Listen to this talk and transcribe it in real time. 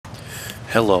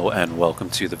Hello and welcome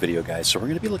to the video, guys. So we're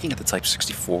going to be looking at the Type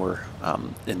 64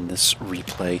 in this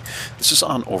replay. This is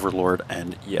on Overlord,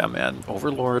 and yeah, man,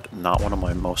 Overlord, not one of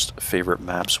my most favorite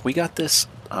maps. We got this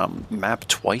map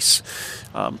twice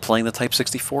playing the Type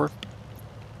 64,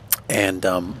 and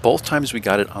both times we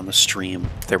got it on the stream,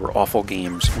 they were awful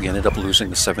games. We ended up losing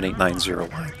the 7890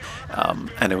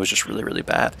 line, and it was just really, really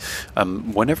bad.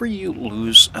 Whenever you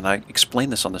lose, and I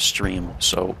explained this on the stream,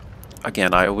 so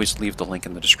again, I always leave the link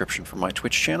in the description for my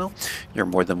Twitch channel. You're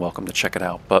more than welcome to check it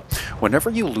out. But whenever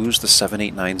you lose the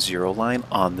 7890 line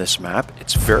on this map,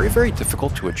 it's very, very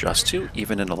difficult to adjust to,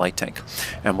 even in a light tank.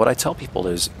 And what I tell people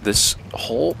is this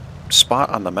whole spot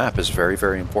on the map is very,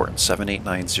 very important.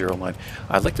 7890 line.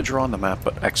 I'd like to draw on the map,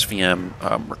 but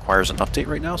XVM requires an update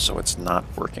right now, so it's not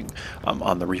working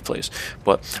on the replays.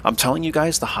 But I'm telling you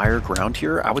guys, the higher ground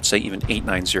here, I would say even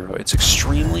 890, it's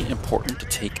extremely important to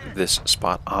take this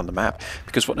spot on the map,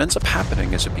 because what ends up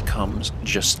happening is it becomes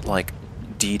just like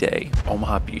D-Day,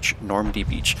 Omaha Beach, Normandy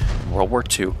Beach, World War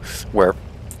II, where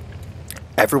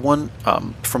everyone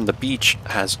from the beach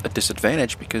has a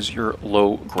disadvantage because you're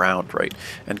low ground, right?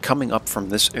 And coming up from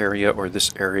this area or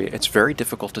this area, it's very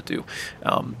difficult to do.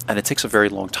 And it takes a very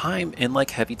long time in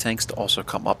like heavy tanks to also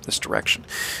come up this direction.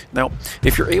 Now,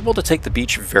 if you're able to take the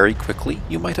beach very quickly,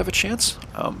 you might have a chance.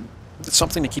 It's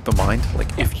something to keep in mind.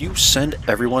 Like if you send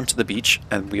everyone to the beach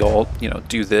and we all,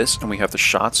 do this and we have the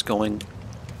shots going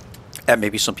at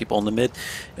maybe some people in the mid,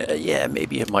 yeah,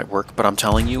 maybe it might work. But I'm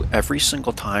telling you, every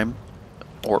single time,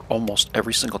 or almost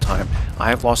every single time I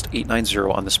have lost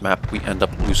 890 on this map, we end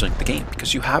up losing the game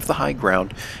because you have the high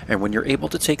ground, and when you're able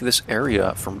to take this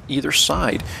area from either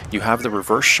side, you have the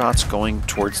reverse shots going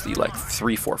towards the like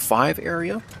 3, 4, 5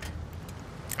 area,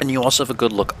 and you also have a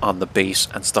good look on the base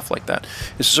and stuff like that.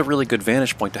 This is a really good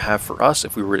vantage point to have for us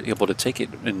if we were able to take it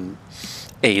in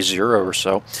A0 or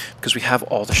so, because we have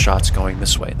all the shots going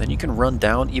this way. Then you can run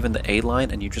down even the A line,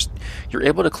 and you're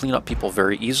able to clean up people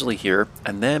very easily here.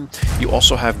 And then you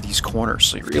also have these corners,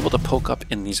 so you're able to poke up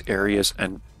in these areas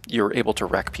and you're able to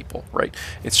wreck people, right?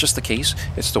 It's just the case.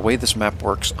 It's the way this map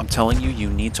works. I'm telling you, you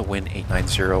need to win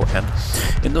 890.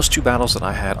 And in those two battles that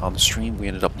I had on the stream, we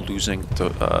ended up losing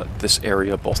this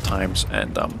area both times,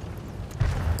 and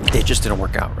it just didn't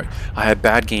work out right. I had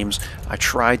bad games. I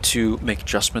tried to make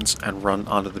adjustments and run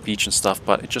onto the beach and stuff,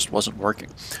 but it just wasn't working.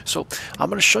 So I'm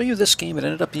going to show you this game. It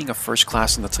ended up being a first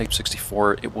class in the Type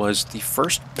 64. It was the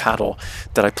first battle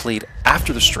that I played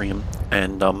after the stream,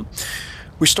 and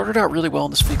we started out really well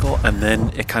in this vehicle, and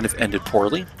then it kind of ended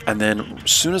poorly. And then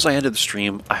as soon as I ended the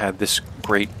stream, I had this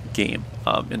great game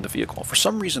in the vehicle. For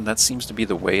some reason, that seems to be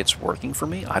the way it's working for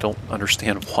me. I don't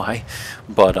understand why,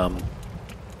 but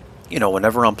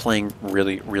whenever I'm playing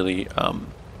really, really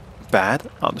bad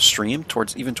on the stream,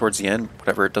 even towards the end,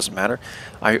 whatever, it doesn't matter,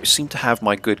 I seem to have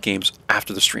my good games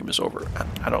after the stream is over. And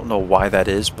I don't know why that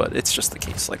is, but it's just the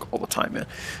case, like all the time,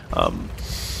 man.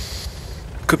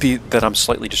 Could be that I'm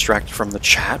slightly distracted from the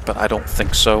chat, but I don't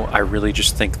think so. I really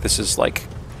just think this is like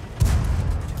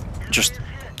just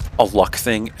a luck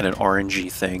thing and an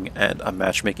RNG thing and a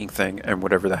matchmaking thing and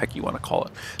whatever the heck you want to call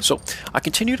it. So I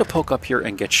continue to poke up here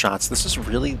and get shots. This is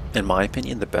really, in my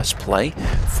opinion, the best play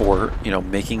for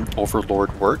making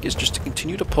Overlord work, is just to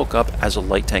continue to poke up as a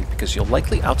light tank, because you'll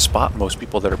likely outspot most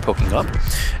people that are poking up,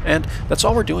 and that's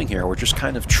all we're doing here. We're just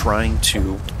kind of trying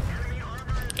to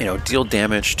deal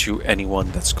damage to anyone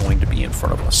that's going to be in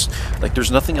front of us. Like, there's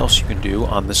nothing else you can do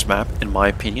on this map, in my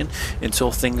opinion,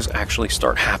 until things actually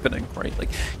start happening, right? Like,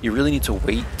 you really need to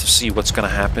wait to see what's going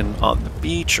to happen on the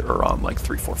beach or on like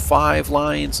 3, 4, 5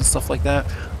 lines and stuff like that.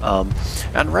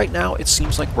 And right now, it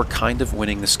seems like we're kind of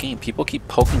winning this game. People keep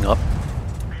poking up,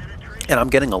 and I'm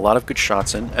getting a lot of good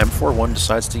shots in. M41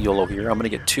 decides to YOLO here. I'm going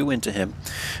to get 2 into him.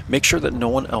 Make sure that no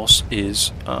one else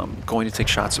is going to take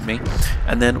shots at me.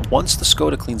 And then once the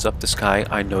Skoda cleans up this guy,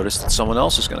 I notice that someone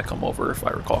else is going to come over, if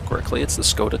I recall correctly. It's the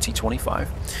Skoda T25.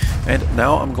 And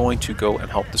now I'm going to go and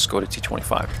help the Skoda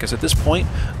T25, because at this point,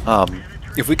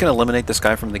 if we can eliminate this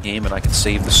guy from the game and I can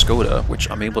save the Skoda, which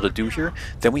I'm able to do here,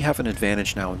 then we have an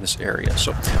advantage now in this area.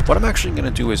 So what I'm actually going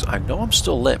to do is, I know I'm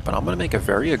still lit, but I'm going to make a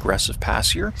very aggressive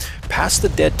pass here, past the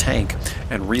dead tank,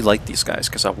 and relight these guys,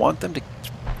 because I want them to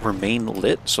remain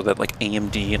lit so that like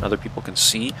AMD and other people can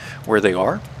see where they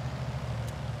are.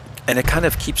 And it kind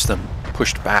of keeps them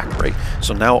pushed back, right?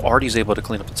 So now Artie's able to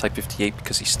clean up the Type 58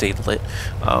 because he stayed lit.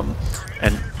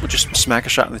 And we'll just smack a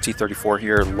shot in the T-34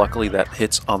 here. Luckily that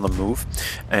hits on the move.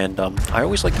 And I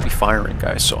always like to be firing,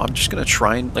 guys, so I'm just going to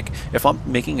try and, like, if I'm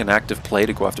making an active play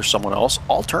to go after someone else,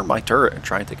 I'll turn my turret and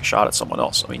try and take a shot at someone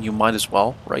else. I mean, you might as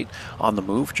well, right, on the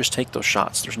move, just take those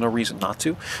shots. There's no reason not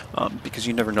to, because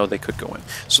you never know they could go in.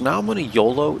 So now I'm going to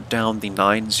YOLO down the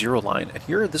 9-0 line, and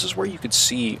here, this is where you could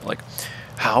see, like,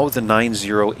 how the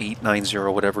 9-0,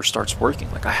 8-9-0, whatever starts working.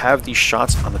 Like, I have these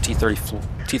shots on the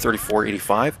T-34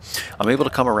 85. I'm able to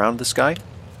come around this guy.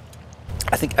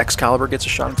 I think Excalibur gets a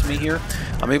shot into me here.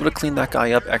 I'm able to clean that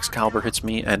guy up. Excalibur hits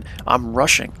me, and I'm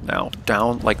rushing now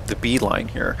down like the B line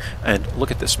here. And look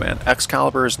at this, man.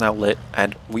 Excalibur is now lit,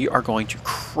 and we are going to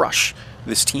crush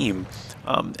this team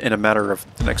in a matter of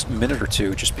the next minute or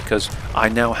two, just because I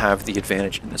now have the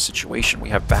advantage in this situation. We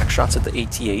have back shots at the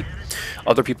AT-8.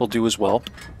 Other people do as well.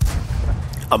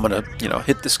 I'm gonna, you know,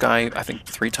 hit this guy, I think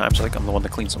 3 times. I think I'm the one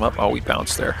that cleans him up. Oh, he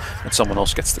bounced there, and someone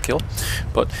else gets the kill.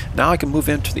 But now I can move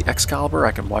into the Excalibur.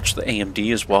 I can watch the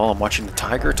AMD as well. I'm watching the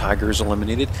Tiger. Tiger is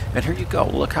eliminated. And here you go.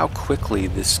 Look how quickly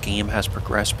this game has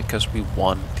progressed because we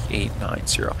won the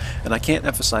 8-9-0. And I can't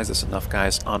emphasize this enough,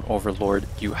 guys, on Overlord.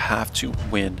 You have to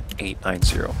win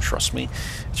 8-9-0. Trust me.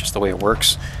 It's just the way it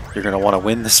works. You're going to want to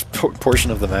win this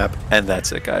portion of the map, and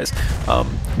that's it, guys.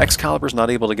 Excalibur's not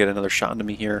able to get another shot into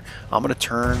me here. I'm going to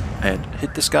turn and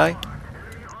hit this guy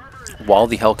while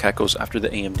the Hellcat goes after the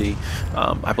AMD.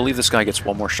 I believe this guy gets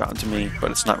one more shot into me,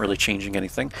 but it's not really changing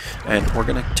anything. And we're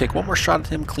going to take one more shot at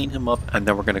him, clean him up, and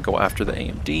then we're going to go after the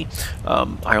AMD.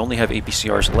 I only have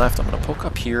APCRs left. I'm going to poke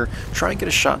up here, try and get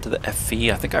a shot into the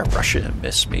FV. I think I rush it and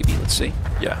miss, maybe. Let's see.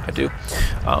 Yeah, I do.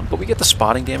 But we get the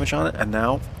spotting damage on it, and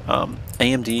now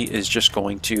AMD is just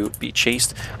going to be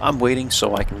chased. I'm waiting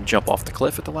so I can jump off the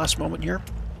cliff at the last moment here.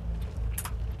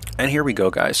 And here we go,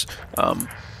 guys.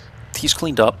 He's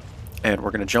cleaned up, and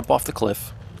we're going to jump off the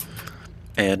cliff,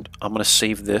 and I'm going to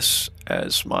save this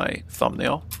as my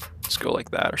thumbnail. Let's go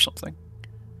like that or something.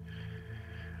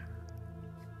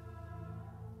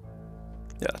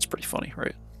 Yeah, that's pretty funny,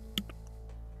 right?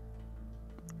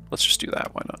 Let's just do that.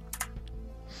 Why not?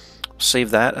 Save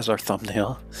that as our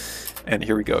thumbnail. And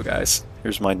here we go, guys.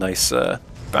 Here's my nice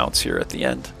bounce here at the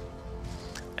end.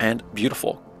 And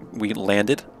beautiful. We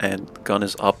landed, and gun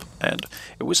is up, and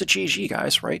it was a GG,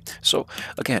 guys, right? So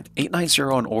again,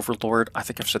 8-9-0 on Overlord. I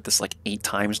think I've said this like 8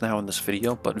 times now in this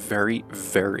video, but very,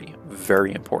 very,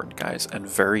 very important, guys, and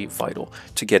very vital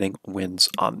to getting wins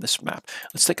on this map.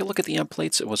 Let's take a look at the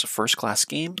emplates. It was a first-class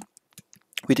game.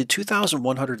 We did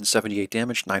 2,178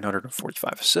 damage,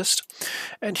 945 assist,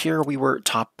 and here we were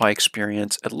top by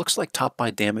experience. It looks like top by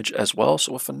damage as well,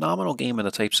 so a phenomenal game in the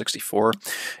Type 64.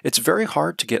 It's very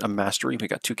hard to get a mastery. We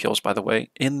got 2 kills, by the way,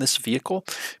 in this vehicle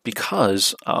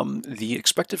because the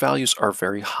expected values are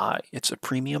very high. It's a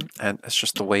premium, and it's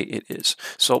just the way it is.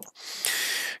 So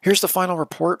here's the final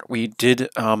report. We did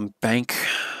bank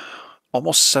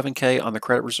almost 7K on the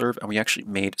credit reserve, and we actually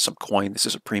made some coin. This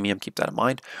is a premium, keep that in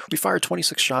mind. We fired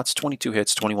 26 shots, 22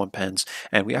 hits, 21 pens,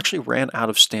 and we actually ran out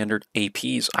of standard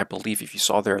APs, I believe, if you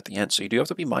saw there at the end. So you do have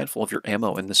to be mindful of your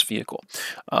ammo in this vehicle.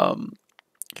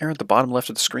 Here at the bottom left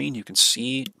of the screen, you can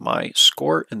see my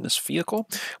score in this vehicle.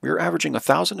 We were averaging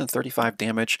 1,035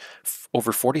 damage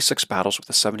over 46 battles with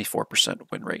a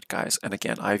 74% win rate, guys. And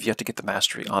again, I've yet to get the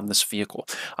mastery on this vehicle.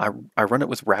 I run it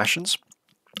with rations.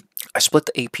 I split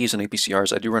the APs and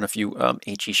APCRs. I do run a few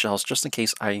HE shells just in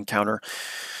case I encounter,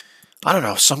 I don't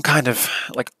know, some kind of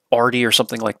like arty or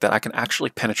something like that. I can actually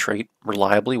penetrate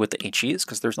reliably with the HEs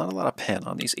because there's not a lot of pen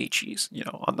on these HEs, you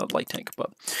know, on the light tank.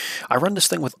 But I run this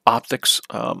thing with optics,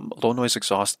 low noise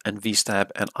exhaust, and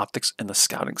V-stab, and optics in the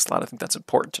scouting slot. I think that's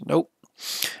important to note.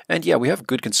 And yeah, we have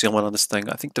good concealment on this thing.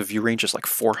 I think the view range is like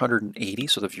 480,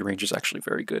 so the view range is actually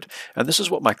very good. And this is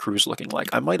what my crew is looking like.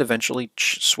 I might eventually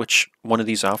switch one of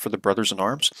these out for the Brothers in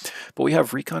Arms, but we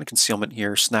have recon concealment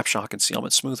here, snapshot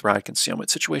concealment, smooth ride concealment,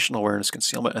 situational awareness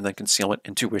concealment, and then concealment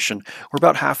intuition. We're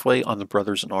about halfway on the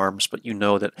Brothers in Arms, but you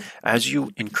know that as you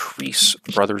increase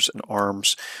Brothers in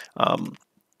Arms,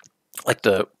 like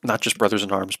not just Brothers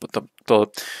in Arms, but the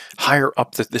higher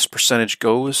up that this percentage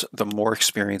goes, the more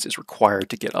experience is required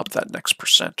to get up that next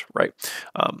percent, right?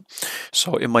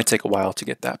 So it might take a while to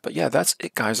get that, but yeah, that's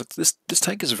it, guys. This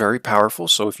tank is very powerful.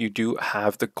 So if you do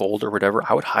have the gold or whatever,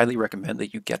 I would highly recommend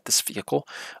that you get this vehicle.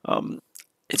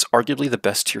 It's arguably the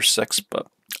best tier 6, but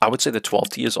I would say the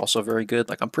 12T is also very good.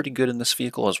 Like, I'm pretty good in this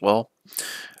vehicle as well.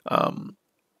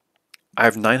 I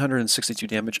have 962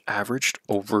 damage averaged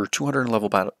over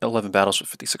 211 battles with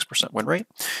 56% win rate.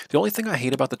 The only thing I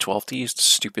hate about the 12T is the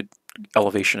stupid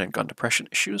elevation and gun depression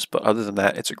issues, but other than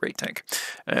that, it's a great tank.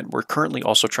 And we're currently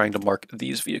also trying to mark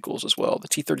these vehicles as well, the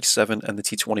T-37 and the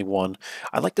T-21.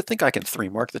 I like to think I can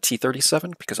 3-mark the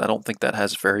T-37 because I don't think that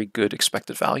has very good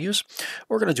expected values.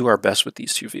 We're going to do our best with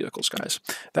these two vehicles, guys.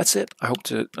 That's it. I hope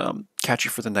to catch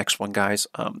you for the next one, guys.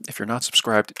 If you're not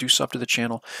subscribed, do sub to the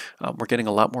channel. We're getting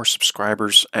a lot more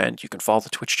subscribers, and you can follow the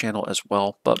Twitch channel as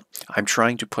well, but I'm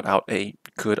trying to put out a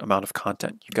good amount of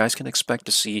content. You guys can expect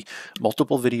to see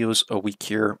multiple videos a week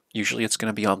here. Usually it's going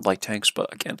to be on light tanks,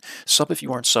 but again, sub if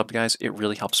you aren't subbed, guys. It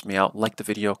really helps me out. Like the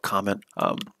video, comment,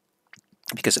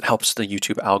 because it helps the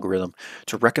YouTube algorithm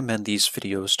to recommend these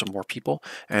videos to more people,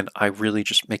 and I really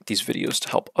just make these videos to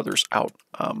help others out.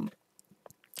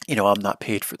 You know, I'm not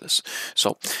paid for this,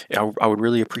 so I would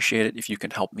really appreciate it if you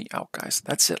can help me out, guys.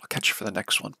 That's it. I'll catch you for the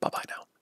next one. Bye-bye now.